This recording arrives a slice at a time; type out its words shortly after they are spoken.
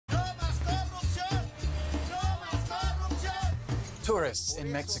Tourists in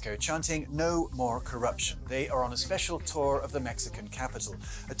Mexico chanting no more corruption. They are on a special tour of the Mexican capital,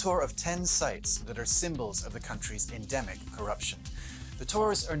 a tour of 10 sites that are symbols of the country's endemic corruption. The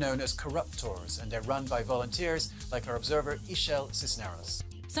tours are known as Corruptours, and they're run by volunteers like our observer Ishel Cisneros.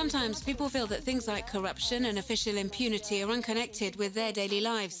 Sometimes people feel that things like corruption and official impunity are unconnected with their daily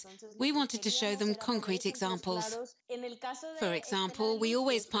lives. We wanted to show them concrete examples. For example, we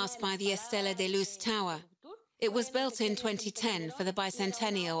always pass by the Estela de Luz Tower. It was built in 2010 for the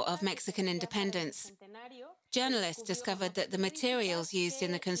bicentennial of Mexican independence. Journalists discovered that the materials used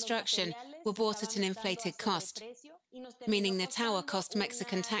in the construction were bought at an inflated cost, meaning the tower cost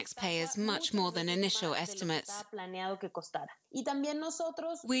Mexican taxpayers much more than initial estimates.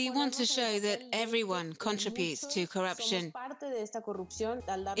 We want to show that everyone contributes to corruption.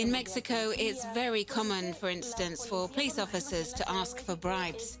 In Mexico, it's very common, for instance, for police officers to ask for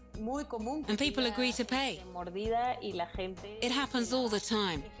bribes, and people agree to pay. It happens all the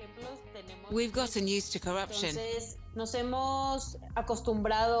time. We've gotten used to corruption.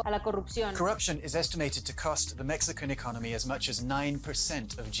 Corruption is estimated to cost the Mexican economy as much as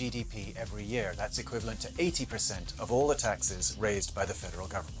 9% of GDP every year. That's equivalent to 80% of all the taxes raised by the federal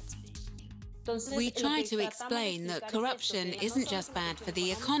government. We try to explain that corruption isn't just bad for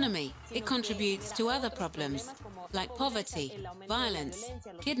the economy. It contributes to other problems, like poverty, violence,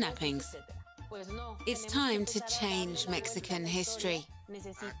 kidnappings. It's time to change Mexican history,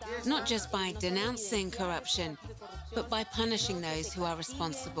 not just by denouncing corruption, but by punishing those who are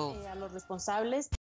responsible.